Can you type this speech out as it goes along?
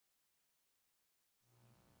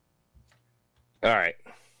All right.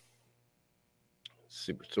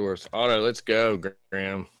 Super source auto. Let's go,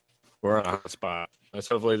 Graham. We're on a hot spot. Let's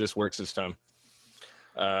hopefully this works this time.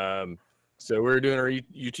 So we're doing our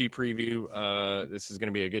UT preview. This is going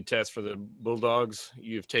to be a good test for the Bulldogs.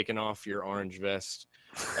 You've taken off your orange vest,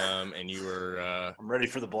 and you were I'm ready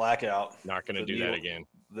for the blackout. not going to do that again.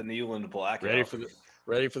 The Neyland blackout.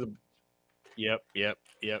 Ready for the. Yep.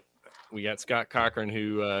 We got Scott Cochran,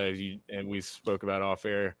 who and we spoke about off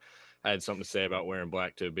air, had something to say about wearing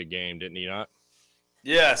black to a big game, didn't he not?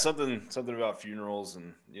 Yeah, something about funerals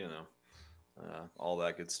and all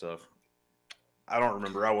that good stuff. I don't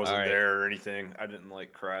remember. I wasn't there or anything. I didn't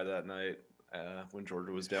cry that night when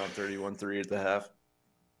Georgia was down 31-3 at the half.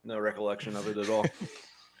 No recollection of it at all.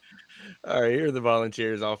 All right, here are the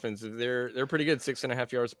Volunteers offensive. They're pretty good,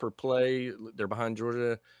 6.5 yards per play. They're behind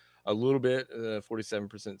Georgia a little bit,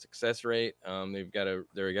 47% success rate. They've got a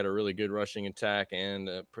really good rushing attack and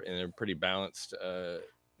they're pretty balanced,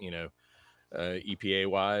 EPA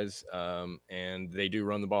wise. And they do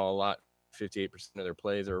run the ball a lot. 58% of their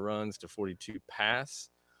plays are runs to 42 pass.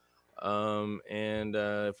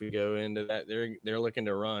 If we go into that, they're looking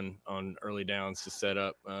to run on early downs to set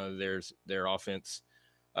up their offense.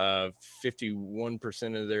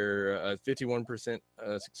 51% of their 51%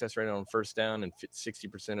 success rate on first down, and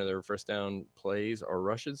 60% of their first down plays are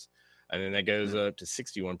rushes. And then that goes up to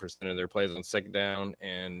 61% of their plays on second down,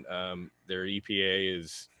 and their EPA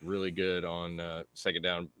is really good on second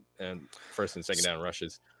down and first and second down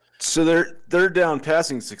rushes. So their third down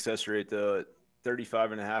passing success rate, though, at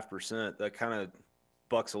 35.5%, that kind of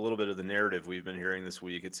bucks a little bit of the narrative we've been hearing this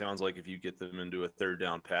week. It sounds like if you get them into a third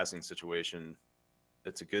down passing situation,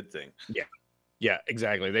 it's a good thing. Yeah,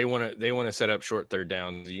 exactly. They want to set up short third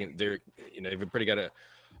downs. They've pretty got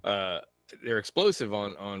they're explosive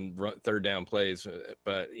on third down plays,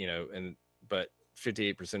 but 58%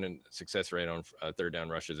 success rate on third down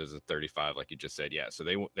rushes is a 35, like you just said. Yeah, so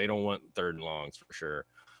they don't want third and longs for sure.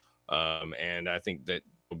 And I think that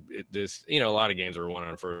a lot of games are won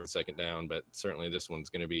on first and second down, but certainly this one's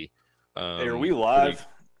going to be. Hey, are we live?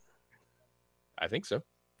 I think so.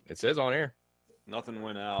 It says on air. Nothing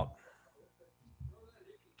went out.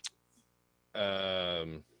 I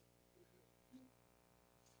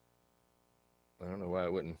don't know why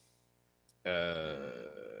it wouldn't.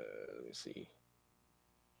 Let me see.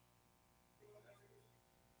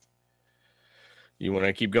 You want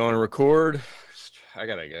to keep going and record? I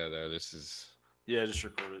gotta go though. This is. Yeah, just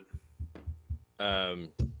record it. We'll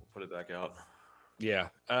put it back out. Yeah.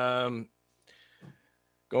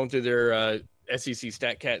 Going through their SEC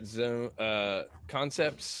StatCat zone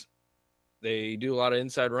concepts, they do a lot of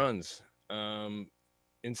inside runs.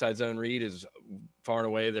 Inside zone read is far and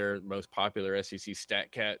away their most popular SEC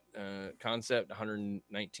StatCat concept.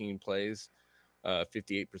 119 plays,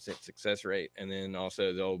 58% success rate, and then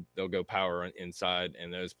also they'll go power inside,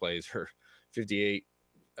 and those plays are 58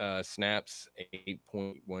 snaps,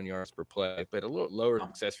 8.1 yards per play, but a little lower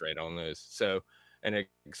success rate on those. So, an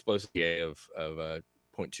explosive of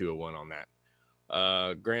 0.201 on that.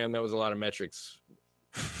 Graham, that was a lot of metrics.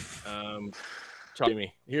 Talk to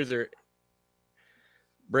me. Here's their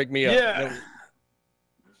break me up. Yeah.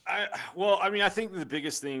 I think the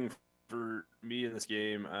biggest thing for me in this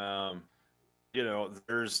game,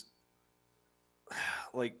 there's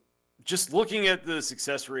just looking at the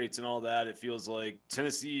success rates and all that, it feels like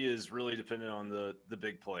Tennessee is really dependent on the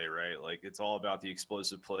big play, right? It's all about the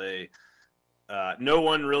explosive play. No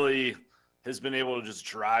one really has been able to just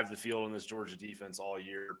drive the field in this Georgia defense all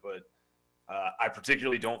year, but I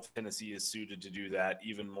particularly don't think Tennessee is suited to do that,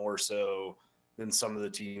 even more so than some of the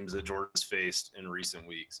teams that Georgia's faced in recent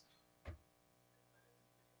weeks.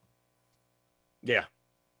 Yeah.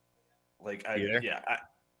 Did you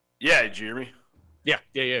hear me? Yeah,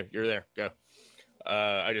 you're there. Go.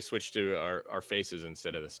 I just switched to our faces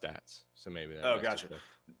instead of the stats, so maybe that. Oh, gotcha.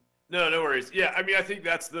 No worries. Yeah, I think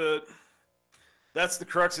that's the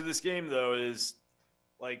crux of this game, though, is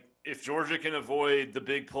if Georgia can avoid the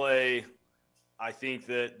big play, I think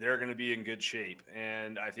that they're going to be in good shape.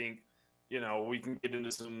 And I think, we can get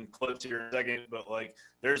into some clips here in a second, but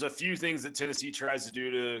there's a few things that Tennessee tries to do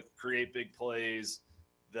to create big plays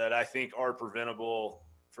that I think are preventable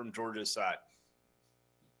from Georgia's side.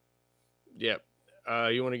 Yeah.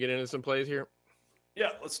 You want to get into some plays here?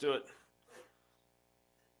 Yeah, let's do it.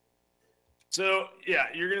 So, yeah,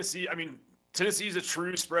 you're going to see, Tennessee's a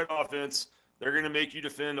true spread offense. They're going to make you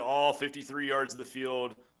defend all 53 yards of the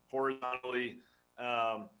field horizontally.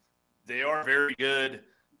 They are very good,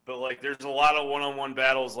 but there's a lot of one-on-one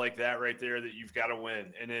battles like that right there that you've got to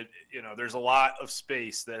win. And there's a lot of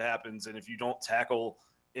space that happens. And if you don't tackle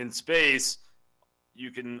in space,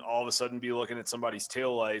 you can all of a sudden be looking at somebody's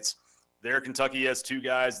taillights. There, Kentucky has two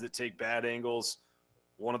guys that take bad angles.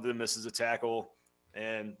 One of them misses a tackle,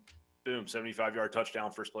 and boom, 75-yard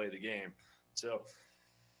touchdown, first play of the game. So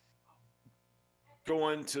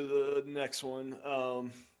going to the next one.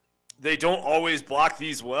 They don't always block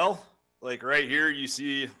these well. Like right here, you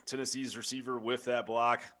see Tennessee's receiver whiff that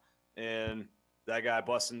block, and that guy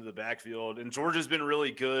busts into the backfield. And Georgia's been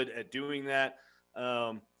really good at doing that.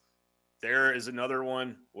 There is another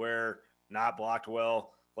one where not blocked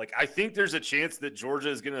well. Like, I think there's a chance that Georgia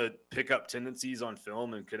is going to pick up tendencies on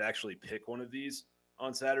film and could actually pick one of these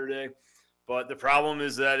on Saturday. But the problem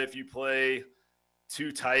is that if you play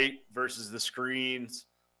too tight versus the screens,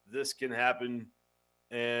 this can happen,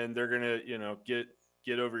 and they're going to,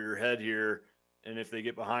 get over your head here. And if they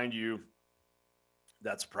get behind you,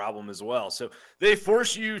 that's a problem as well. So they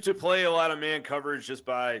force you to play a lot of man coverage just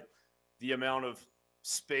by the amount of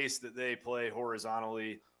space that they play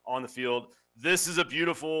horizontally on the field. This is a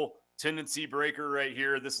beautiful tendency breaker right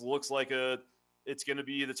here. This looks like it's going to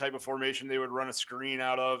be the type of formation they would run a screen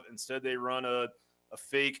out of. Instead, they run a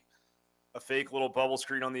fake little bubble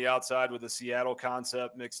screen on the outside with a Seattle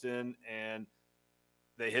concept mixed in, and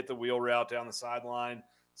they hit the wheel route down the sideline.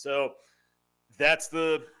 So that's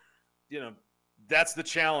the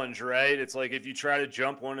challenge, right? It's like if you try to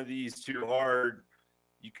jump one of these too hard,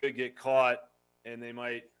 you could get caught, and they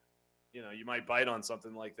might, you might bite on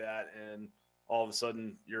something like that, and all of a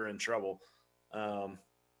sudden you're in trouble. All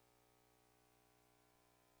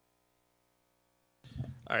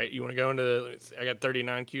right, you want to go into I got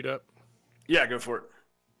 39 queued up. Yeah, go for it.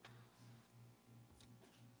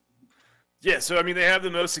 Yeah, so, I mean, they have the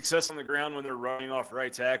most success on the ground when they're running off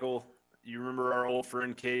right tackle. You remember our old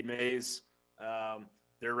friend Cade Mays.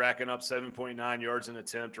 They're racking up 7.9 yards an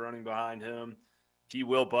attempt running behind him. He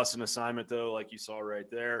will bust an assignment, though, like you saw right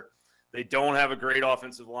there. They don't have a great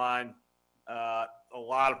offensive line. A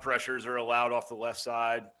lot of pressures are allowed off the left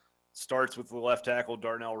side. Starts with the left tackle,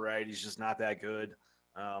 Darnell Wright. He's just not that good.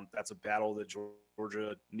 That's a battle that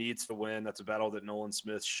Georgia needs to win. That's a battle that Nolan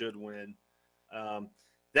Smith should win.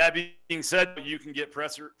 That being said, you can get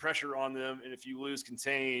pressure on them, and if you lose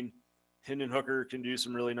contain, Hendon Hooker can do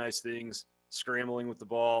some really nice things, scrambling with the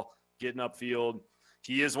ball, getting upfield.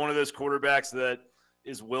 He is one of those quarterbacks that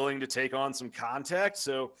is willing to take on some contact,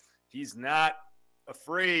 so he's not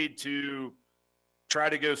afraid to try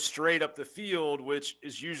to go straight up the field, which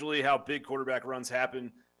is usually how big quarterback runs happen.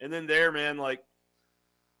 And then there, man, like,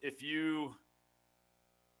 if you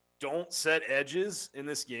don't set edges in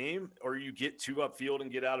this game, or you get too upfield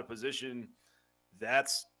and get out of position,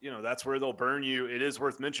 that's where they'll burn you. It is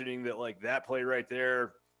worth mentioning that, like, that play right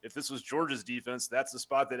there, if this was Georgia's defense, that's the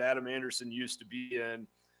spot that Adam Anderson used to be in.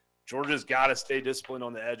 Georgia's got to stay disciplined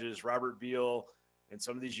on the edges. Robert Beal and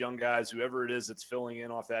some of these young guys, whoever it is that's filling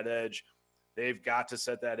in off that edge, they've got to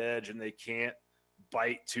set that edge, and they can't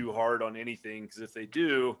bite too hard on anything, because if they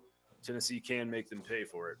do, Tennessee can make them pay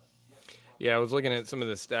for it. Yeah, I was looking at some of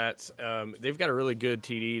the stats. They've got a really good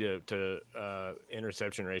TD to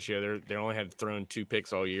interception ratio. They only had thrown 2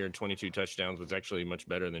 picks all year and 22 touchdowns, was actually much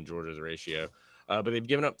better than Georgia's ratio. But they've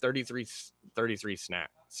given up 33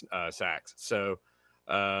 sacks. So,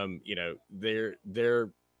 they're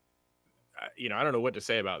I don't know what to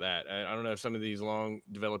say about that. I don't know if some of these long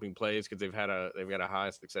developing plays, because they've got a high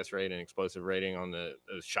success rate and explosive rating on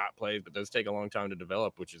those shot plays, but those take a long time to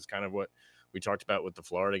develop, which is kind of what we talked about with the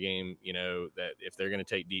Florida game. That if they're going to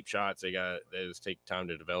take deep shots, those take time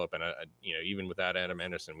to develop. And even without Adam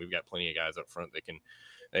Anderson, we've got plenty of guys up front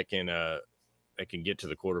that can get to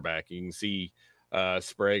the quarterback. You can see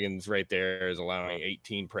Spraggins right there is allowing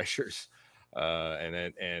 18 pressures.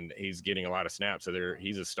 And he's getting a lot of snaps. So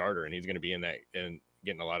he's a starter, and he's going to be in that and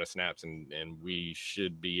getting a lot of snaps, and we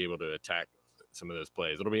should be able to attack some of those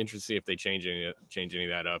plays. It'll be interesting to see if they change any of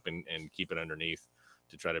that up and keep it underneath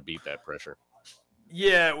to try to beat that pressure.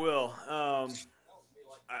 Yeah, it will.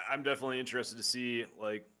 I'm definitely interested to see,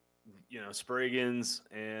 like, Spraggins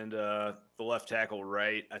and the left tackle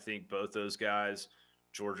right. I think both those guys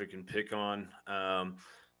Georgia can pick on.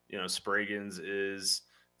 Spraggins is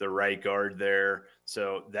the right guard there,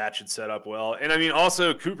 so that should set up well. And I mean,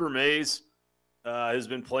 also Cooper Mays has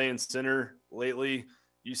been playing center lately.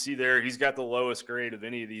 You see there, he's got the lowest grade of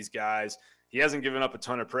any of these guys. He hasn't given up a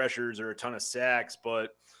ton of pressures or a ton of sacks, but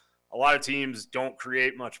a lot of teams don't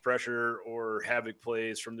create much pressure or havoc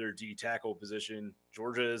plays from their D tackle position.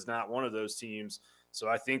 Georgia is not one of those teams. So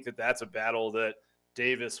I think that that's a battle that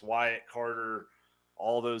Davis, Wyatt, Carter,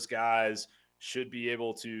 all those guys should be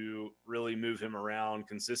able to really move him around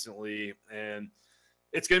consistently. And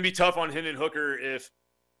it's going to be tough on Hendon Hooker if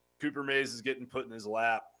Cooper Mays is getting put in his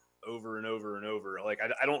lap over and over and over. Like,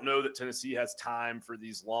 I don't know that Tennessee has time for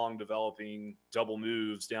these long developing double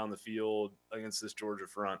moves down the field against this Georgia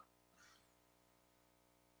front.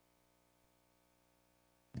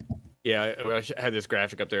 Yeah, I had this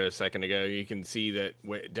graphic up there a second ago. You can see that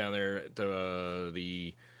down there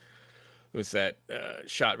the what's that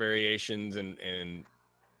shot variations and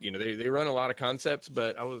they run a lot of concepts,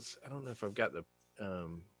 but I don't know if I've got the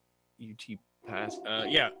UT pass.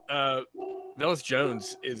 Velus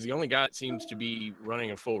Jones is the only guy that seems to be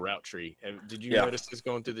running a full route tree. Did you notice this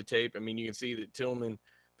going through the tape? I mean, you can see that Tillman,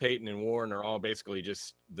 Peyton, and Warren are all basically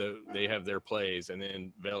just they have their plays, and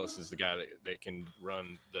then Velus is the guy that can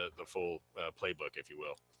run the full playbook, if you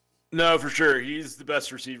will. No, for sure. He's the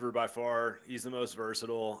best receiver by far. He's the most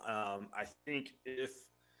versatile. I think if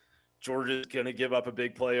Georgia's going to give up a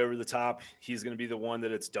big play over the top, he's going to be the one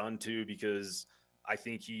that it's done to, because I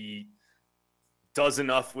think he does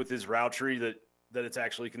enough with his route tree that it's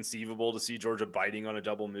actually conceivable to see Georgia biting on a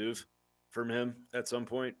double move from him at some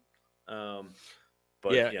point.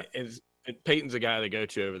 But yeah. And Peyton's a guy they go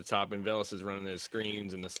to over the top, and Velus is running those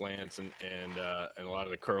screens and the slants and a lot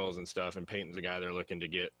of the curls and stuff. And Peyton's a guy they're looking to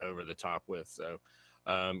get over the top with. So,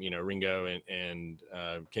 Ringo and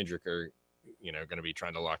Kendrick are, going to be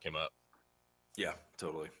trying to lock him up. Yeah,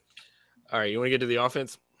 totally. All right, you want to get to the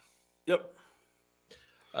offense? Yep.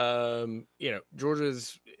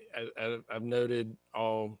 Georgia's, I've noted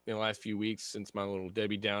all in the last few weeks since my little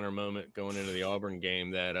Debbie Downer moment going into the Auburn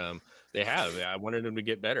game that I wanted them to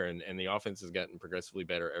get better, and the offense has gotten progressively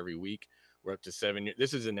better every week. We're up to 7 years.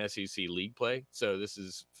 This is an SEC league play, so this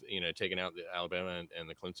is taking out the Alabama and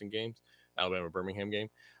the Clemson games, Alabama Birmingham game.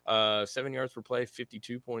 7 yards per play,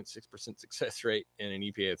 52.6% success rate, and an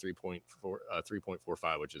EPA of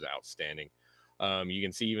 3.45, which is outstanding. You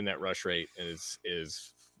can see even that rush rate is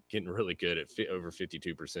getting really good at over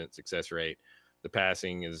 52% success rate. The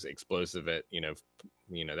passing is explosive at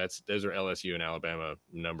those are LSU and Alabama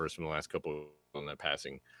numbers from the last couple on that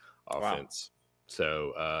passing offense. Wow.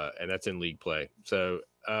 So and that's in league play. So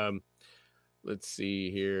let's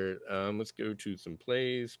see here. Let's go to some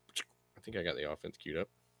plays. I think I got the offense queued up.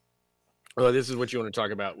 Oh, this is what you want to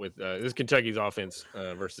talk about with this is Kentucky's offense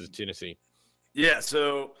versus Tennessee. Yeah,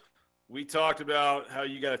 so we talked about how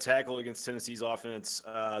you got to tackle against Tennessee's offense.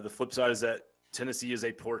 The flip side is that Tennessee is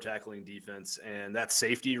a poor tackling defense, and that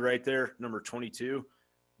safety right there, number 22,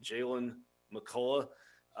 Jalen McCullough,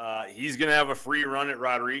 he's going to have a free run at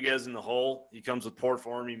Rodriguez in the hole. He comes with poor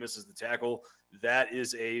form. He misses the tackle. That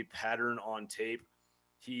is a pattern on tape.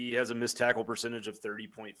 He has a missed tackle percentage of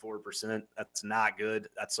 30.4%. That's not good.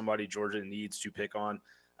 That's somebody Georgia needs to pick on.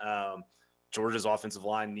 Georgia's offensive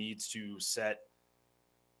line needs to set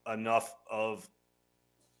enough of,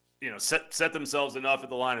 set themselves enough at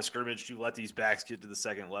the line of scrimmage to let these backs get to the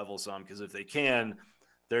second level some, because if they can,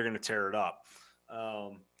 they're going to tear it up.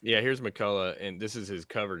 Here's McCullough, and this is his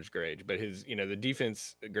coverage grade, but his, the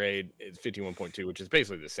defense grade is 51.2, which is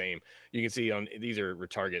basically the same. You can see on these are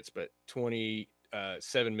retargets, but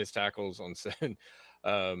 27 missed tackles on 7.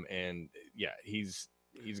 And yeah, he's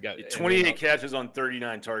got 28 catches on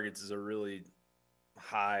 39 targets is a really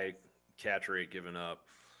high catch rate given up.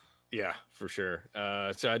 Yeah, for sure.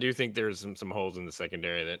 So I do think there's some holes in the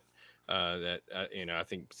secondary that I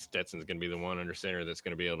think Stetson's going to be the one under center that's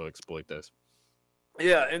going to be able to exploit this.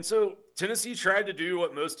 Yeah, and so Tennessee tried to do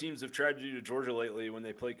what most teams have tried to do to Georgia lately when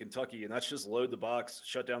they play Kentucky, and that's just load the box,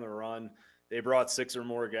 shut down the run. They brought 6 or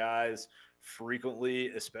more guys frequently,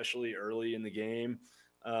 especially early in the game.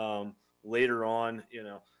 Later on,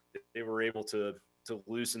 they were able to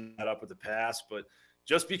loosen that up with the pass, but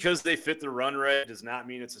just because they fit the run right does not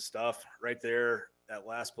mean it's a stuff. Right there, that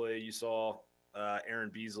last play you saw Aaron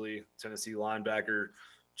Beasley, Tennessee linebacker,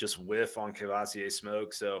 just whiff on Cavassier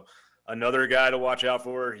Smoke. So another guy to watch out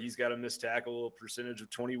for. He's got a missed tackle percentage of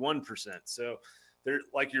 21%. So there,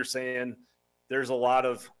 like you're saying, there's a lot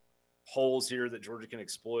of holes here that Georgia can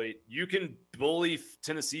exploit. You can bully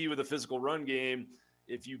Tennessee with a physical run game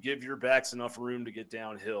if you give your backs enough room to get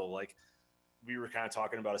downhill. Like we were kind of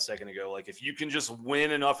talking about a second ago, like if you can just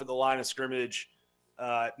win enough at the line of scrimmage,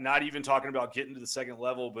 not even talking about getting to the second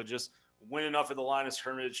level, but just win enough at the line of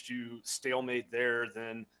scrimmage to stalemate there,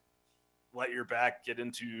 then let your back get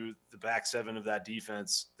into the back 7 of that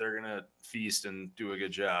defense. They're going to feast and do a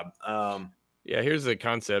good job. Here's the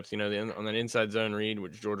concepts, on that inside zone read,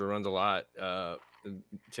 which Georgia runs a lot.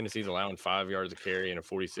 Tennessee's allowing 5 yards a carry and a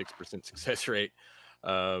 46% success rate.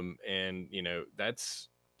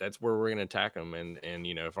 That's where we're going to attack them. And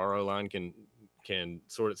if our O-line can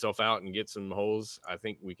sort itself out and get some holes, I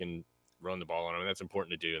think we can run the ball on them. And that's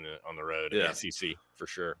important to do on the road in Yeah. the SEC for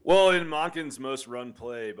sure. Well, in Monken's most run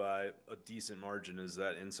play by a decent margin is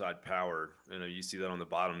that inside power. You see that on the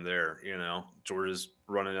bottom there. Georgia's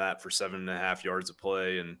running that for 7.5 yards of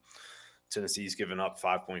play, and Tennessee's given up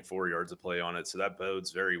 5.4 yards of play on it. So that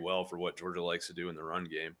bodes very well for what Georgia likes to do in the run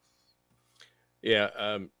game.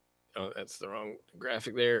 Yeah. Oh, that's the wrong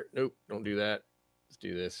graphic there. Nope, don't do that. Let's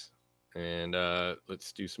do this. And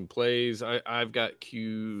let's do some plays. I've got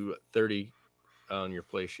Q30 on your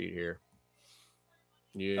play sheet here.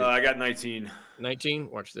 I got 19. 19?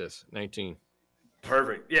 Watch this. 19.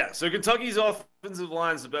 Perfect. Yeah. So Kentucky's offensive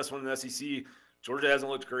line is the best one in the SEC. Georgia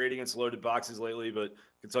hasn't looked great against loaded boxes lately, but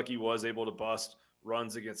Kentucky was able to bust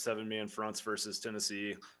runs against 7-man fronts versus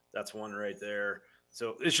Tennessee. That's one right there.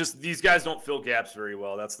 So it's just these guys don't fill gaps very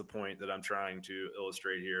well. That's the point that I'm trying to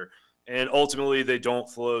illustrate here. And ultimately, they don't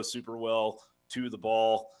flow super well to the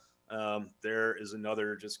ball. There is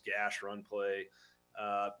another just gash run play.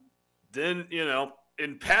 Then,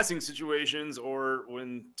 in passing situations or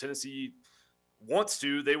when Tennessee wants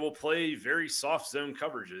to, they will play very soft zone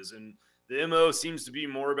coverages. And the MO seems to be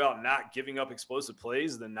more about not giving up explosive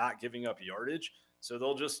plays than not giving up yardage. So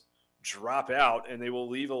they'll just drop out and they will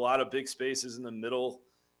leave a lot of big spaces in the middle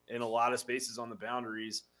and a lot of spaces on the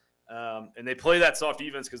boundaries. And they play that soft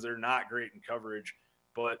defense because they're not great in coverage.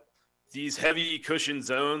 But these heavy cushion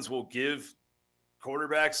zones will give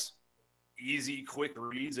quarterbacks easy, quick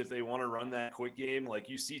reads if they want to run that quick game. Like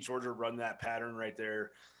you see Georgia run that pattern right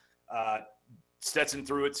there. Stetson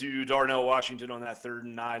threw it to Darnell Washington on that 3rd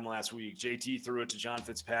and 9 last week. JT threw it to John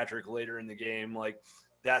Fitzpatrick later in the game. Like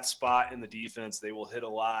that spot in the defense, they will hit a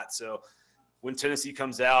lot. So when Tennessee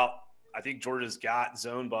comes out, I think Georgia's got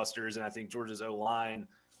zone busters, and I think Georgia's O-line,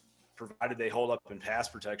 provided they hold up in pass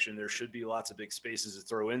protection, there should be lots of big spaces to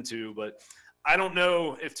throw into. But I don't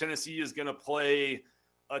know if Tennessee is going to play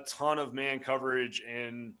a ton of man coverage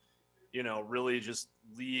and, really just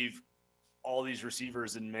leave all these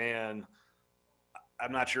receivers in man.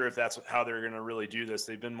 I'm not sure if that's how they're going to really do this.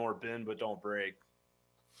 They've been more bend, but don't break.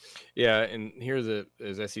 Yeah, and here's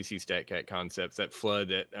SEC StatCat concepts. That flood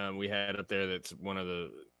that we had up there, that's one of the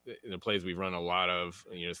plays we've run a lot of.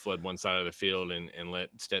 Flood one side of the field and let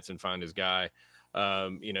Stetson find his guy.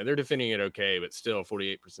 They're defending it okay, but still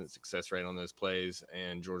 48% success rate on those plays.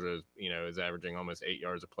 And Georgia, is averaging almost 8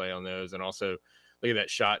 yards of play on those. And also, look at that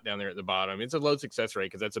shot down there at the bottom. It's a low success rate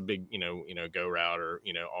because that's a big, go route or,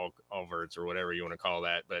 all verts or whatever you want to call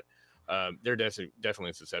that. But they're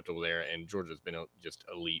definitely susceptible there. And Georgia's been just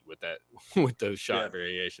elite with that, with those shot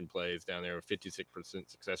variation plays down there with 56%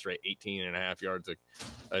 success rate, 18.5 yards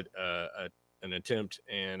an attempt,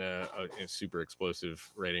 and a super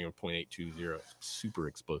explosive rating of 0.820. Super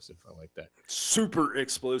explosive. I like that. Super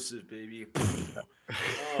explosive, baby.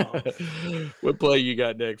 Oh. What play you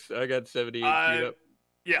got next? I got 78 queued up.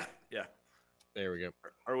 Yeah. There we go.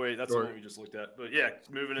 Or wait, that's the one we just looked at. But yeah,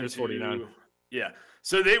 moving into 49. Yeah.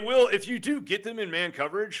 So they will, if you do get them in man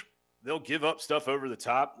coverage, they'll give up stuff over the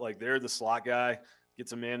top. Like they're the slot guy,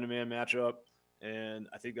 gets a man-to-man matchup. And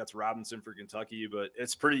I think that's Robinson for Kentucky, but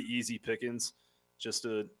it's pretty easy pickings. Just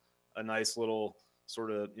a nice little sort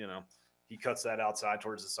of, he cuts that outside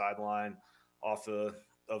towards the sideline off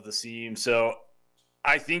of the seam. So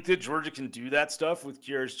I think that Georgia can do that stuff with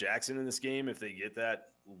Kyrus Jackson in this game if they get that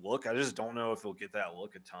look. I just don't know if they'll get that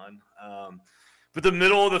look a ton. But the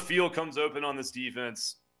middle of the field comes open on this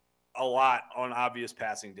defense a lot on obvious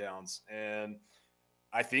passing downs. And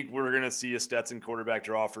I think we're going to see a Stetson quarterback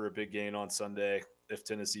draw for a big gain on Sunday if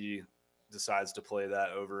Tennessee decides to play that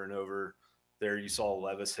over and over. There you saw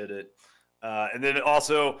Levis hit it. And then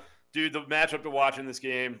also, dude, the matchup to watch in this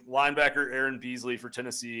game, linebacker Aaron Beasley for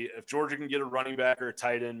Tennessee. If Georgia can get a running back or a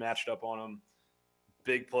tight end matched up on him,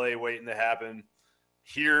 big play waiting to happen.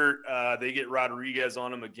 Here, they get Rodriguez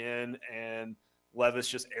on him again, and Levis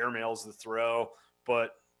just airmails the throw.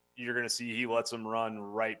 But you're going to see he lets him run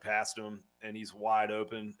right past him, and he's wide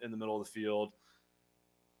open in the middle of the field.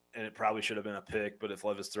 And it probably should have been a pick, but if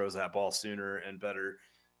Levis throws that ball sooner and better,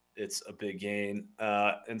 it's a big gain.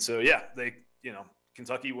 And so, yeah,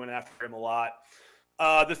 Kentucky went after him a lot.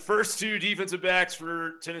 The first two defensive backs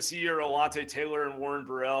for Tennessee are Alante Taylor and Warren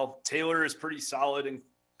Burrell. Taylor is pretty solid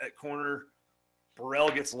at corner. Burrell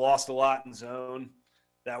gets lost a lot in zone.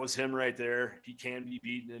 That was him right there. He can be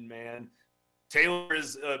beaten in man. Taylor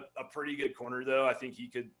is a pretty good corner, though. I think he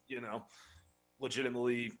could,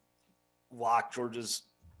 legitimately lock Georgia's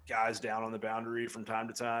guys down on the boundary from time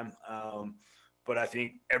to time. But I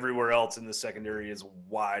think everywhere else in the secondary is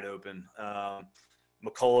wide open.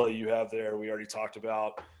 McCullough you have there, we already talked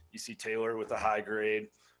about. You see Taylor with a high grade,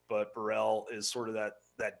 but Burrell is sort of that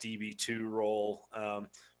that DB2 role.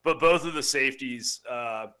 But both of the safeties,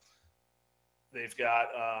 they've got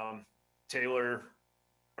McCullough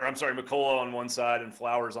on one side and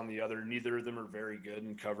Flowers on the other. Neither of them are very good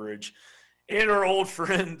in coverage. And our old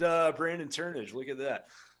friend Brandon Turnage, look at that.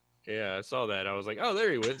 Yeah, I saw that. I was like, oh,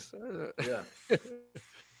 there he was.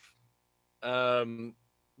 Yeah.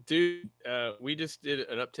 Dude, we just did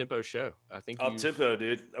an up-tempo show. I think up-tempo,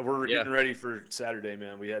 dude. We're getting ready for Saturday,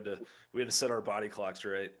 man. We had to set our body clocks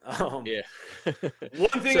right. Yeah. One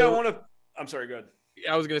thing I'm sorry, go ahead.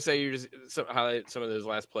 I was gonna say you just highlight some of those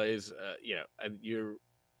last plays.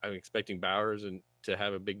 I'm expecting Bowers to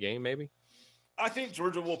have a big game, maybe. I think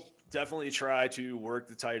Georgia will definitely try to work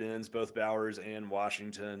the tight ends, both Bowers and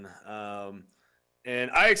Washington.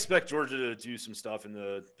 And I expect Georgia to do some stuff in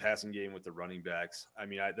the passing game with the running backs. I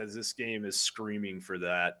mean, this game is screaming for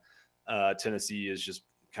that. Tennessee is just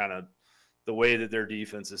kind of the way that their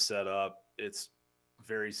defense is set up. It's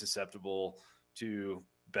very susceptible to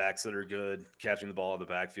backs that are good catching the ball in the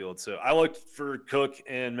backfield. So I looked for Cook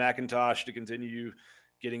and McIntosh to continue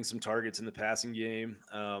getting some targets in the passing game.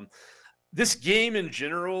 This game in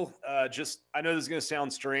general, I know this is going to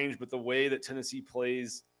sound strange, but the way that Tennessee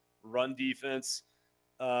plays run defense,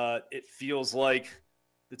 it feels like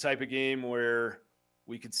the type of game where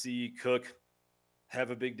we could see Cook have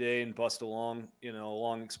a big day and bust a long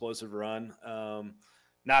explosive run.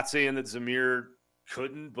 Not saying that Zamir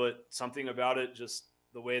couldn't, but something about it, just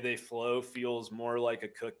the way they flow, feels more like a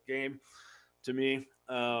Cook game to me.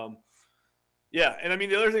 Yeah, and I mean,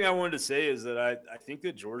 the other thing I wanted to say is that I think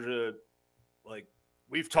that Georgia,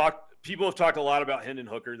 people have talked a lot about Hendon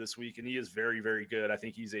Hooker this week, and he is very, very good. I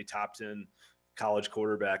think he's a top 10 college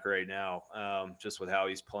quarterback right now, just with how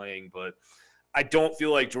he's playing. But I don't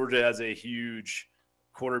feel like Georgia has a huge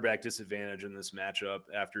quarterback disadvantage in this matchup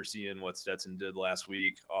after seeing what Stetson did last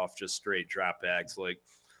week off just straight dropbacks,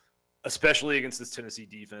 especially against this Tennessee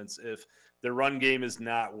defense. If the run game is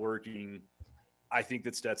not working, I think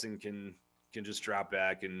that Stetson can just drop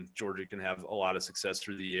back and Georgia can have a lot of success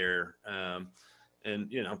through the air.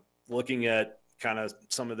 And, looking at kind of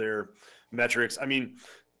some of their metrics, I mean,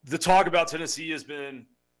 the talk about Tennessee has been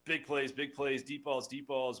big plays, deep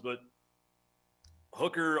balls, but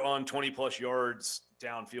Hooker on 20-plus yards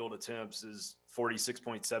downfield attempts is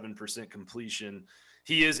 46.7% completion.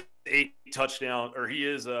 He is 8 touchdowns,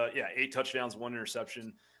 8 touchdowns, 1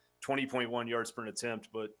 interception, 20.1 yards per attempt,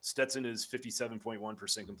 but Stetson is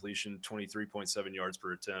 57.1% completion, 23.7 yards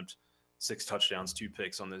per attempt, 6 touchdowns, 2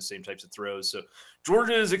 picks on those same types of throws. So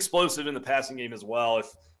Georgia is explosive in the passing game as well.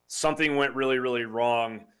 If something went really, really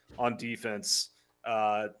wrong on defense,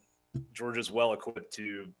 Georgia's well equipped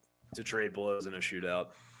to trade blows in a shootout.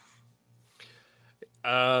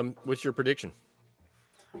 What's your prediction?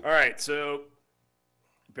 All right, so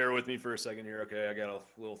bear with me for a second here. Okay, I got a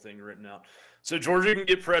little thing written out. So Georgia can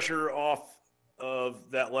get pressure off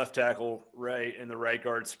of that left tackle, right, and the right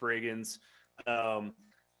guard Spraggins. I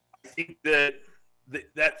think that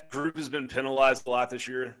that group has been penalized a lot this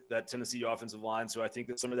year, that Tennessee offensive line. So I think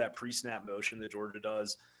that some of that pre-snap motion that Georgia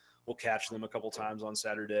does will catch them a couple times on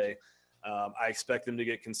Saturday. I expect them to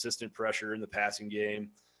get consistent pressure in the passing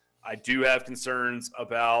game. I do have concerns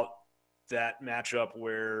about that matchup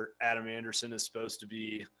where Adam Anderson is supposed to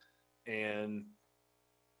be, and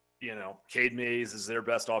Cade Mays is their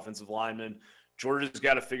best offensive lineman. Georgia's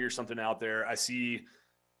got to figure something out there. I see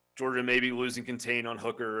Georgia maybe losing contain on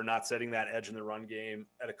Hooker or not setting that edge in the run game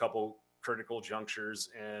at a couple critical junctures,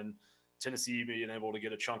 and Tennessee being able to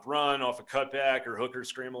get a chunk run off a cutback or Hooker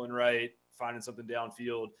scrambling right, finding something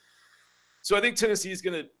downfield. So I think Tennessee is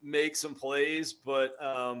going to make some plays, but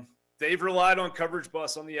they've relied on coverage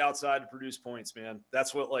busts on the outside to produce points, man.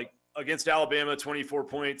 That's what, against Alabama, 24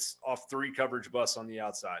 points off 3 coverage busts on the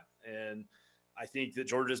outside. And I think that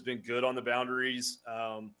Georgia's been good on the boundaries.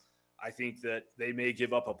 I think that they may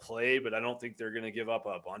give up a play, but I don't think they're going to give up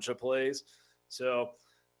a bunch of plays. So,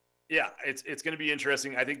 yeah, it's going to be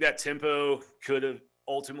interesting. I think that tempo could have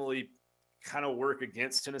ultimately kind of work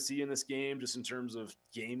against Tennessee in this game, just in terms of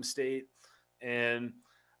game state. And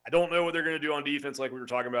I don't know what they're going to do on defense, like we were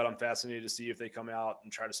talking about. I'm fascinated to see if they come out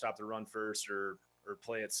and try to stop the run first or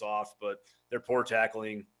play it soft. But they're poor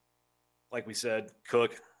tackling. Like we said,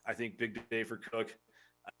 Cook, I think big day for Cook.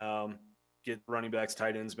 Get running backs,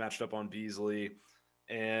 tight ends matched up on Beasley.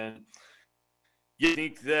 And you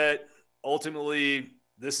think that ultimately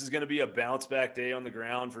this is going to be a bounce back day on the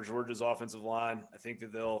ground for Georgia's offensive line. I think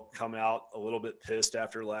that they'll come out a little bit pissed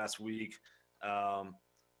after last week. I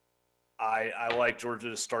like Georgia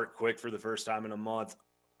to start quick for the first time in a month.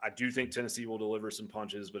 I do think Tennessee will deliver some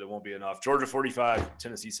punches, but it won't be enough. Georgia 45,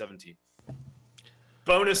 Tennessee 17.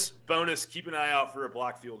 bonus. Keep an eye out for a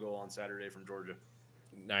block field goal on Saturday from Georgia.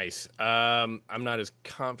 Nice. I'm not as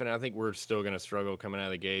confident. I think we're still going to struggle coming out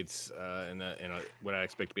of the gates in what I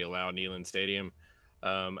expect to be a loud Neyland Stadium.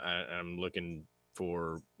 I'm looking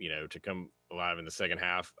for to come alive in the second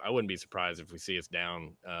half. I wouldn't be surprised if we see us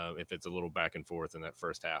down if it's a little back and forth in that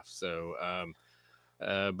first half. So,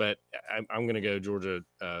 but I'm going to go Georgia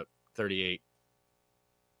 38,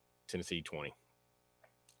 Tennessee 20.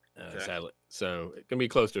 Okay. Sadly, so it's going to be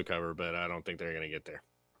close to a cover, but I don't think they're going to get there.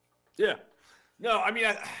 Yeah. No, I mean,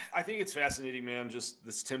 I think it's fascinating, man. Just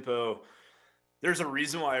this tempo. There's a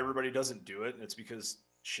reason why everybody doesn't do it, and it's because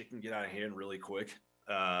shit can get out of hand really quick.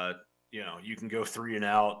 You can go 3 and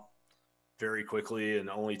out very quickly and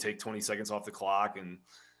only take 20 seconds off the clock. And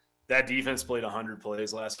that defense played 100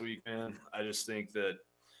 plays last week, man. I just think that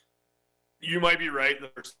you might be right in the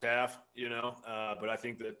first half, but I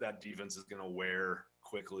think that defense is going to wear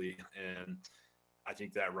quickly, and I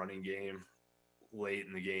think that running game late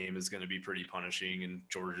in the game is going to be pretty punishing, and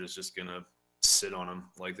Georgia's just going to sit on them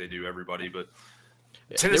like they do everybody. But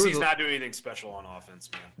Tennessee's not doing anything special on offense,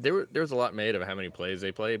 man. There was a lot made of how many plays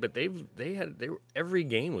they played, but every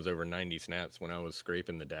game was over 90 snaps when I was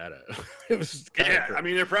scraping the data. It was crazy. I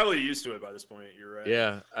mean, they're probably used to it by this point. You're right.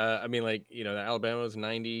 Yeah, I mean, the Alabama was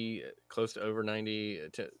 90, close to over 90.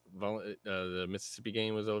 The Mississippi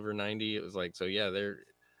game was over 90. It was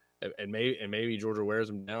and maybe Georgia wears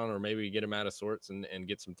them down, or maybe get them out of sorts and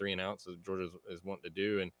get some 3 and outs as Georgia is wanting to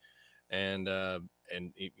do, and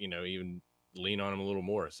even lean on them a little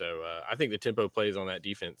more. So I think the tempo plays on that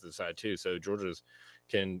defensive side too. So Georgia's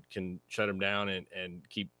can shut them down and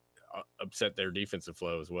keep upset their defensive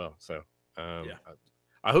flow as well. So I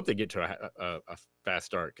hope they get to a fast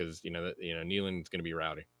start, because Neyland's going to be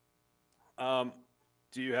rowdy.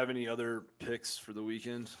 Do you have any other picks for the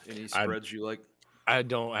weekend? Any spreads you like? I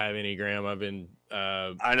don't have any, Graham. I've been.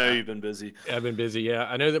 I know you've been busy. I've been busy. Yeah,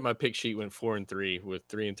 I know that my pick sheet went 4-3 with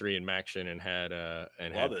 3-3 in Maction, and had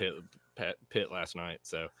Pitt last night.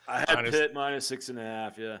 So I had Pitt minus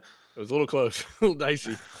 6.5. Yeah, it was a little close, a little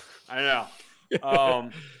dicey. I know.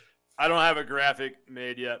 I don't have a graphic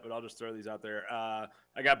made yet, but I'll just throw these out there. I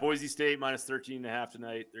got Boise State minus 13.5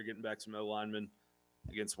 tonight. They're getting back some O-linemen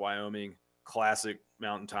against Wyoming. Classic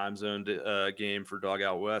Mountain Time Zone game for Dog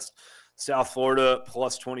Out West. South Florida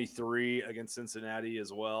plus 23 against Cincinnati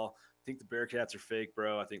as well. I think the Bearcats are fake,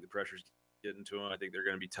 bro. I think the pressure's getting to them. I think they're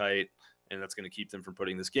going to be tight, and that's going to keep them from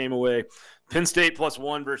putting this game away. Penn State plus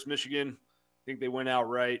 1 versus Michigan. I think they went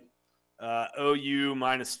outright. OU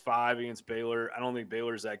minus 5 against Baylor. I don't think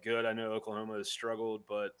Baylor's that good. I know Oklahoma has struggled,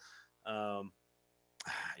 but I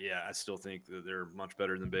still think that they're much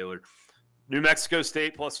better than Baylor. New Mexico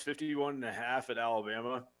State plus 51.5 at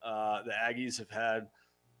Alabama. The Aggies have had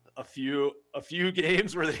a few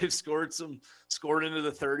games where they've scored into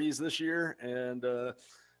the 30s this year, and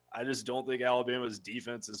I just don't think Alabama's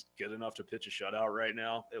defense is good enough to pitch a shutout right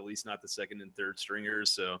now, at least not the second and third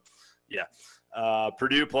stringers. So,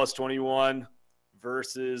 Purdue plus 21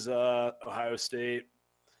 versus Ohio State.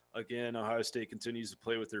 Again, Ohio State continues to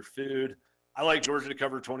play with their food. I like Georgia to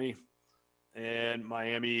cover 20, and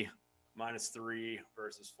Miami minus 3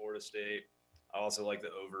 versus Florida State. I also like the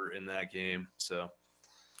over in that game. So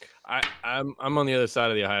I'm on the other side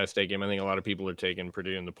of the Ohio State game. I think a lot of people are taking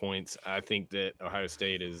Purdue in the points. I think that Ohio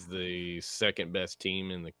State is the second best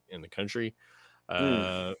team in the country,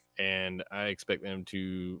 and I expect them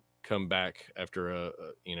to come back after a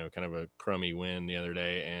kind of a crummy win the other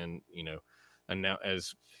day, and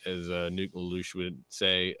as Nuke LaLoosh would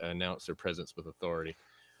say, announce their presence with authority.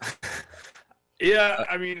 Yeah,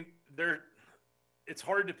 I mean, it's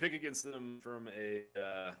hard to pick against them from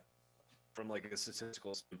like a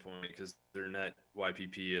statistical standpoint, because their net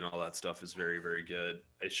YPP and all that stuff is very, very good.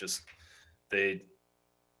 It's just I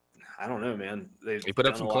don't know, man. They put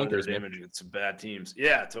up some clunkers, damage against some bad teams.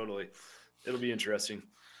 Yeah, totally. It'll be interesting.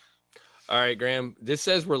 All right, Graham. This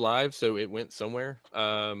says we're live, so it went somewhere,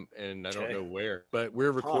 and I don't know where, but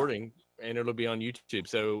we're recording, and it'll be on YouTube.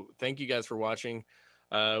 So thank you guys for watching.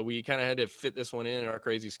 We kind of had to fit this one in our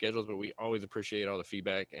crazy schedules, but we always appreciate all the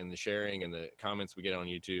feedback and the sharing and the comments we get on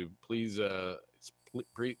YouTube. Please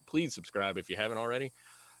subscribe if you haven't already.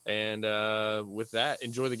 And with that,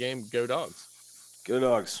 enjoy the game. Go Dogs. Go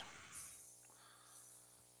Dogs.